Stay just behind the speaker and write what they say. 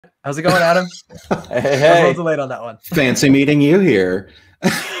How's it going, Adam? Hey, I was a hey. little delayed on that one. Fancy meeting you here.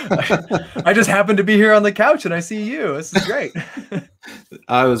 I just happened to be here on the couch and I see you. This is great.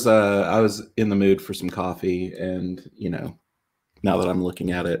 I was in the mood for some coffee, and now that I'm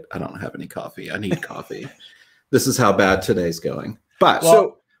looking at it, I don't have any coffee. I need coffee. This is how bad today's going. But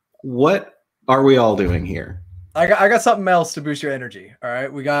so what are we all doing here? I got something else to boost your energy. All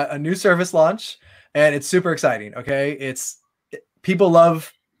right. We got a new service launch and it's super exciting. Okay. People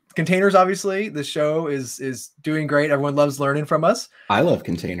love containers. Obviously the show is doing great. Everyone loves learning from us. I love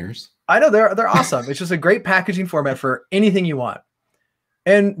containers. I know they're awesome. It's just a great packaging format for anything you want.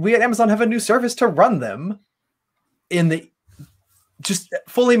 And we at Amazon have a new service to run them in the just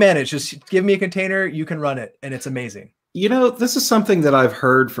fully managed. Just give me a container, you can run it, and it's amazing. This is something that I've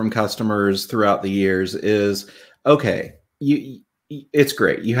heard from customers throughout the years is, okay, it's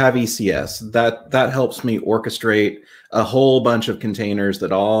great. You have ECS. That helps me orchestrate a whole bunch of containers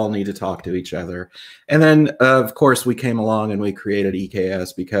that all need to talk to each other. And then, of course, we came along and we created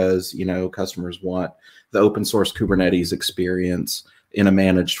EKS because, customers want the open source Kubernetes experience in a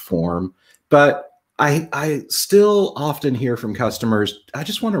managed form. But I still often hear from customers, I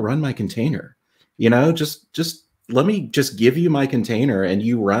just want to run my container. Just let me just give you my container and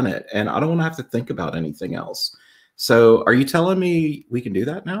you run it. And I don't want to have to think about anything else. So are you telling me we can do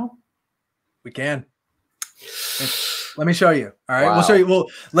that now? We can. Let me show you. All right. Wow. We'll show you. Well,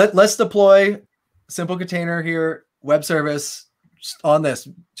 let's deploy simple container here, web service on this.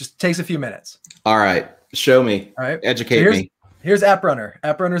 Just takes a few minutes. All right. Show me. All right. Educate me. Here's App Runner.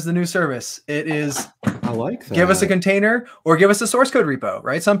 App Runner is the new service. It is, I like that. Give us a container or give us a source code repo,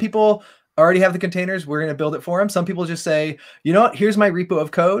 right? Some people already have the containers. We're going to build it for them. Some people just say, you know what, here's my repo of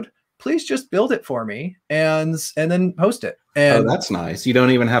code. Please just build it for me and then host it. And that's nice. You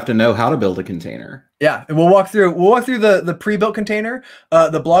don't even have to know how to build a container. Yeah. And we'll walk through the pre-built container.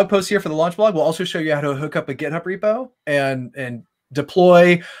 The blog post here for the launch blog will also show you how to hook up a GitHub repo and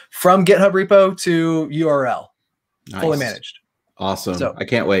deploy from GitHub repo to URL. Nice. Fully managed. Awesome. So, I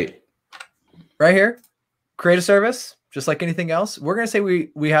can't wait. Right here, create a service, just like anything else. We're going to say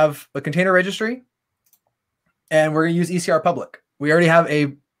we have a container registry and we're going to use ECR public. We already have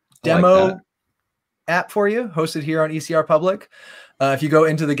a demo app for you hosted here on ECR public. If you go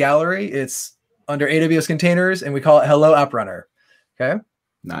into the gallery, it's under AWS containers and we call it Hello App Runner. Okay.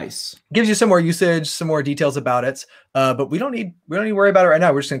 Nice. Gives you some more usage, some more details about it. But we don't need to worry about it right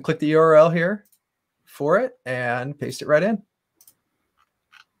now. We're just going to click the URL here for it and paste it right in.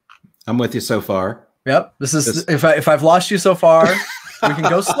 I'm with you so far. Yep. This is if I've lost you so far, we can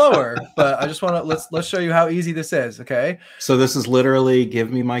go slower, but I just want to let's show you how easy this is. Okay. So this is literally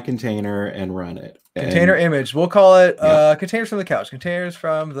give me my container and run it. Container image. We'll call it containers from the couch. Containers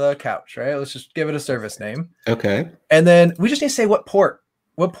from the couch. Right. Let's just give it a service name. Okay. And then we just need to say what port.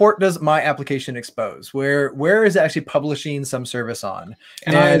 What port does my application expose? Where is it actually publishing some service on?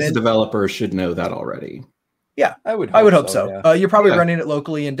 And I, as a developer, should know that already. Yeah, I would hope so. Yeah. You're probably running it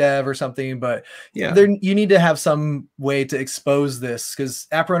locally in dev or something, but you need to have some way to expose this because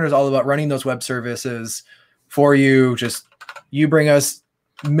App Runner is all about running those web services for you. Just you bring us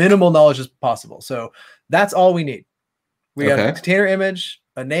minimal knowledge as possible. So that's all we need. We got a container image,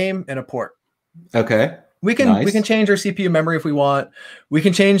 a name, and a port. Okay. We can change our CPU memory if we want. We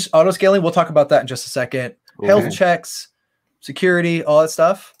can change auto scaling. We'll talk about that in just a second. Okay. Health checks, security, all that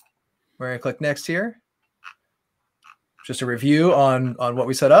stuff. We're gonna click next here. Just a review on what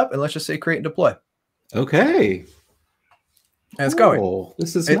we set up, and let's just say create and deploy. Okay. And it's going.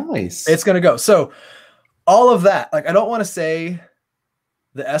 This is nice. It's going to go. So all of that, like I don't want to say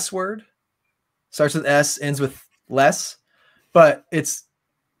the S word. Starts with S, ends with less, but it's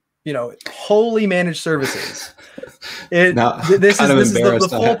wholly managed services. This is the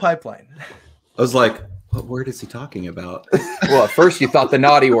full pipeline. I was like, what word is he talking about? Well, at first you thought the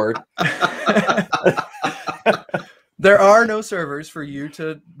naughty word. There are no servers for you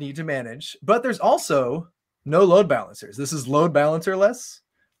to need to manage, but there's also no load balancers. This is load balancer-less.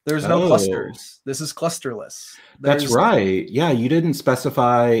 There's no clusters. This is clusterless. That's right. Yeah, you didn't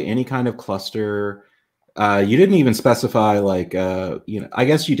specify any kind of cluster. You didn't even specify I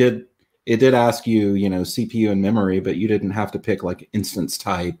guess you did. It did ask you, CPU and memory, but you didn't have to pick like instance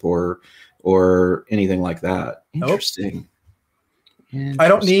type or anything like that. Interesting. Nope. I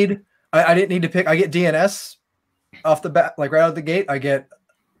didn't need to pick. I get DNS off the bat, like right out the gate. I get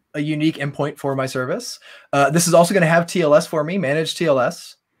a unique endpoint for my service. This is also going to have TLS for me, managed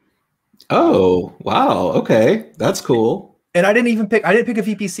TLS. Oh, wow. Okay. That's cool. And I didn't pick a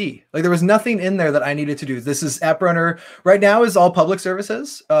VPC. Like there was nothing in there that I needed to do. This is App Runner right now is all public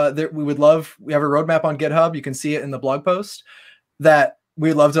services. We have a roadmap on GitHub. You can see it in the blog post that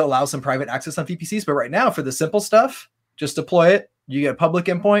we'd love to allow some private access on VPCs, but right now for the simple stuff, just deploy it. You get a public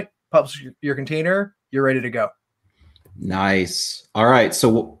endpoint, publish your container, you're ready to go. Nice. All right.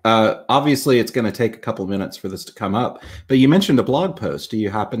 So obviously it's going to take a couple minutes for this to come up, but you mentioned a blog post. Do you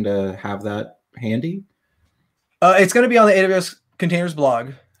happen to have that handy? It's going to be on the AWS Containers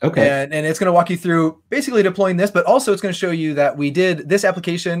blog. Okay. And it's going to walk you through basically deploying this, but also it's going to show you that we did this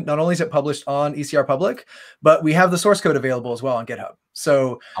application. Not only is it published on ECR Public, but we have the source code available as well on GitHub.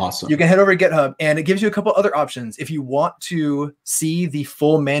 So awesome. You can head over to GitHub and it gives you a couple other options. If you want to see the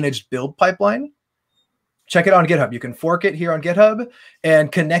full managed build pipeline, check it on GitHub. You can fork it here on GitHub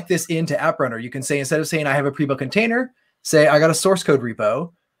and connect this into App Runner. You can say, instead of saying I have a pre-built container, say I got a source code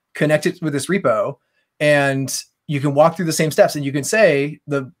repo, connect it with this repo, and you can walk through the same steps. And you can say,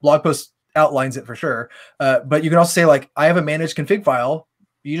 the blog post outlines it for sure, but you can also say, like, I have a managed config file.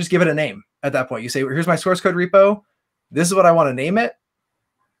 You just give it a name at that point. You say, here's my source code repo. This is what I want to name it.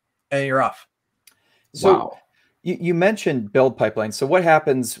 And you're off. So wow. you mentioned build pipeline. So what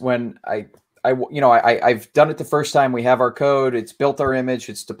happens when I've done it the first time, we have our code, it's built our image,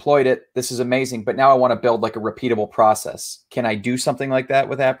 it's deployed it. This is amazing. But now I want to build like a repeatable process. Can I do something like that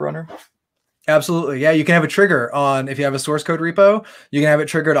with App Runner? Absolutely. Yeah. You can have a trigger on, if you have a source code repo, you can have it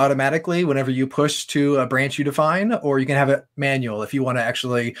triggered automatically whenever you push to a branch you define, or you can have it manual if you want to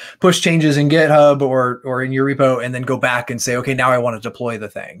actually push changes in GitHub or in your repo and then go back and say, okay, now I want to deploy the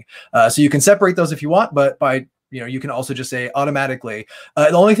thing. So you can separate those if you want, but you can also just say automatically.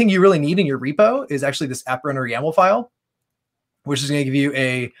 The only thing you really need in your repo is actually this App Runner YAML file, which is going to give you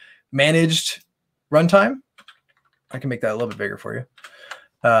a managed runtime. I can make that a little bit bigger for you.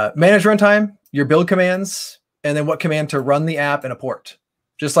 Manage runtime, your build commands, and then what command to run the app in a port.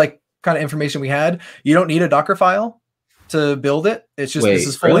 Just like kind of information we had. You don't need a Docker file to build it. It's just, this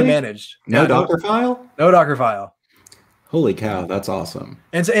is fully managed. No Docker file? No Docker file. Holy cow, that's awesome.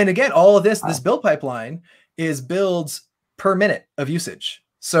 And again, all of this build pipeline is builds per minute of usage.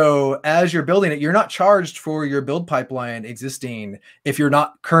 So as you're building it, you're not charged for your build pipeline existing if you're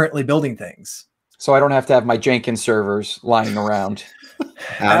not currently building things. So I don't have to have my Jenkins servers lying around.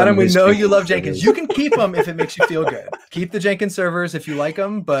 Adam, we know you love Jenkins. You can keep them if it makes you feel good. Keep the Jenkins servers if you like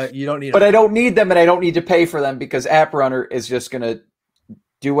them, but you don't need them. But I don't need them, and I don't need to pay for them because App Runner is just going to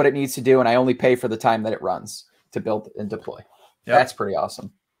do what it needs to do, and I only pay for the time that it runs to build and deploy. Yep. That's pretty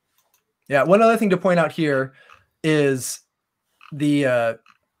awesome. Yeah. One other thing to point out here is the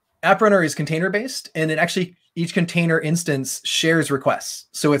App Runner is container-based, and it actually, each container instance shares requests.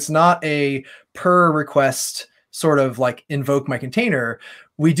 So it's not a per request sort of like invoke my container.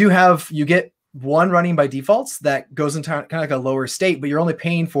 We do have, you get one running by defaults that goes into kind of like a lower state, but you're only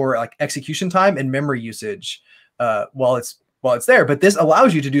paying for like execution time and memory usage while it's there. But this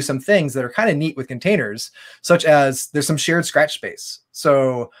allows you to do some things that are kind of neat with containers, such as there's some shared scratch space.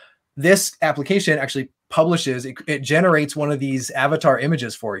 So this application actually publishes, it generates one of these avatar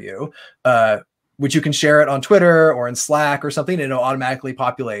images for you, which you can share it on Twitter or in Slack or something, and it automatically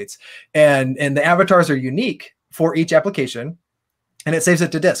populates. And the avatars are unique for each application, and it saves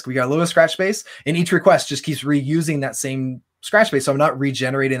it to disk. We got a little scratch space, and each request just keeps reusing that same scratch space. So I'm not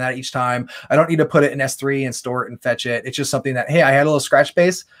regenerating that each time. I don't need to put it in S3 and store it and fetch it. It's just something that, hey, I had a little scratch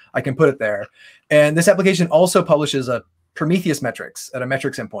space, I can put it there. And this application also publishes a Prometheus metrics at a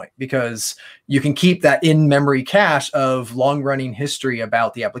metrics endpoint, because you can keep that in-memory cache of long-running history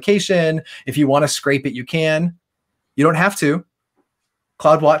about the application. If you want to scrape it, you can. You don't have to.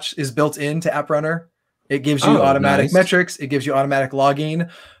 CloudWatch is built into App Runner. It gives you automatic metrics. It gives you automatic logging.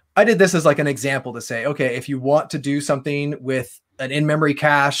 I did this as like an example to say, okay, if you want to do something with an in-memory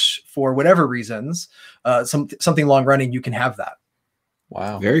cache for whatever reasons, something long-running, you can have that.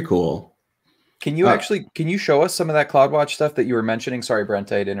 Wow. Very cool. Can you can you show us some of that CloudWatch stuff that you were mentioning? Sorry,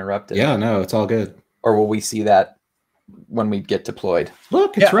 Brent, I'd interrupted. Yeah, no, it's all good. Or will we see that when we get deployed?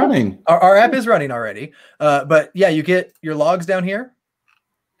 Look, it's running. Our app is running already. But yeah, you get your logs down here,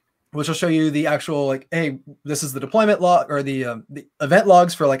 which will show you the actual, like, hey, this is the deployment log, or the event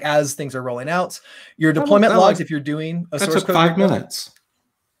logs for like as things are rolling out. Your deployment logs, if you're doing a source code. 5 minutes.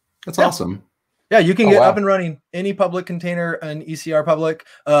 That's awesome. Yeah, you can get up and running any public container and ECR public.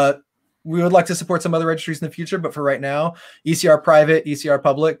 We would like to support some other registries in the future, but for right now, ECR private, ECR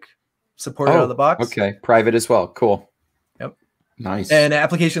public, supported out of the box. Okay, private as well. Cool. Yep. Nice. And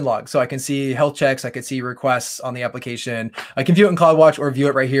application log. So I can see health checks. I can see requests on the application. I can view it in CloudWatch or view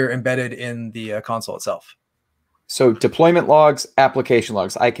it right here embedded in the console itself. So deployment logs, application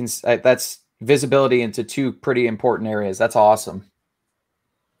logs. That's visibility into two pretty important areas. That's awesome.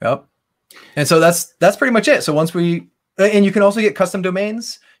 Yep. And so that's pretty much it. So once and you can also get custom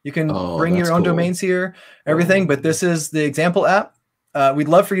domains. You can bring your own domains here, everything. But this is the example app. We'd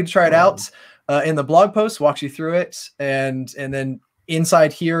love for you to try it out. In the blog post, walks you through it, and then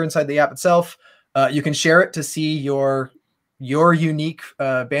inside the app itself, you can share it to see your unique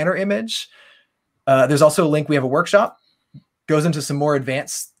banner image. There's also a link. We have a workshop, goes into some more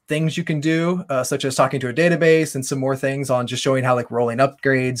advanced things you can do, such as talking to a database and some more things on just showing how like rolling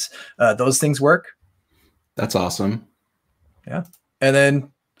upgrades, those things work. That's awesome. Yeah. And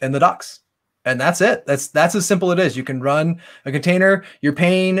then the docs. And that's it. That's as simple as it is. You can run a container. You're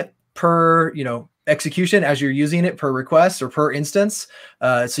paying per, execution as you're using it, per request or per instance.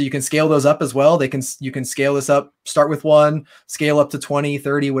 So you can scale those up as well. You can scale this up, start with 1, scale up to 20,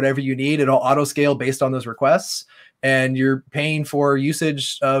 30, whatever you need. It'll auto scale based on those requests. And you're paying for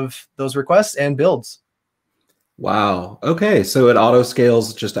usage of those requests and builds. Wow. Okay. So it auto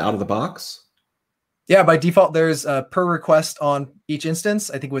scales just out of the box? Yeah, by default, there's per request on each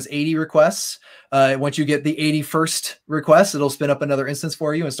instance. I think it was 80 requests. Once you get the 81st request, it'll spin up another instance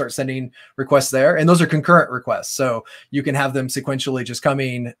for you and start sending requests there. And those are concurrent requests. So you can have them sequentially just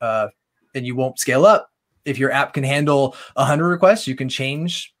coming and you won't scale up. If your app can handle 100 requests, you can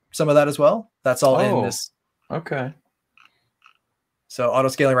change some of that as well. That's all in this. Okay. So auto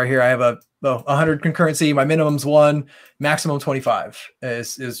scaling right here, I have 100 concurrency. My minimum's 1, maximum 25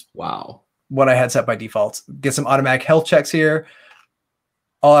 is wow. What I had set by default. Get some automatic health checks here,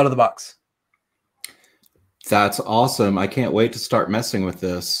 all out of the box. That's awesome. I can't wait to start messing with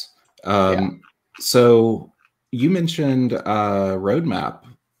this. So you mentioned roadmap.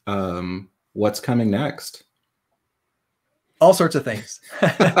 What's coming next? All sorts of things.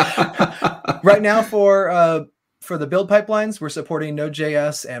 Right now for the build pipelines, we're supporting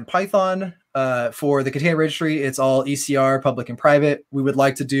Node.js and Python. For the container registry, it's all ECR, public and private. We would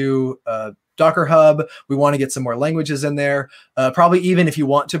like to do Docker Hub. We want to get some more languages in there. Probably even if you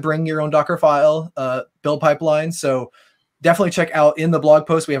want to bring your own Docker file build pipeline. So definitely check out in the blog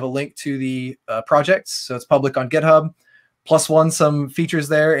post. We have a link to the projects. So it's public on GitHub. +1 some features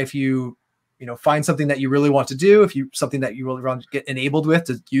there. If you find something that you really want to do, something that you really want to get enabled with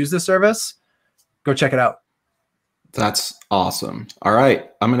to use this service, go check it out. That's awesome. All right.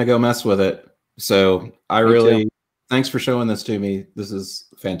 I'm going to go mess with it. So thanks for showing this to me. This is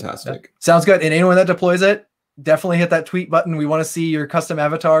fantastic. Yeah. Sounds good. And anyone that deploys it, definitely hit that tweet button. We want to see your custom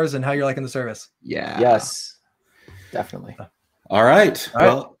avatars and how you're liking the service. Yeah. Yes, definitely. All right.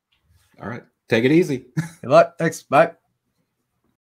 Well, all right. Take it easy. Good luck. Thanks. Bye.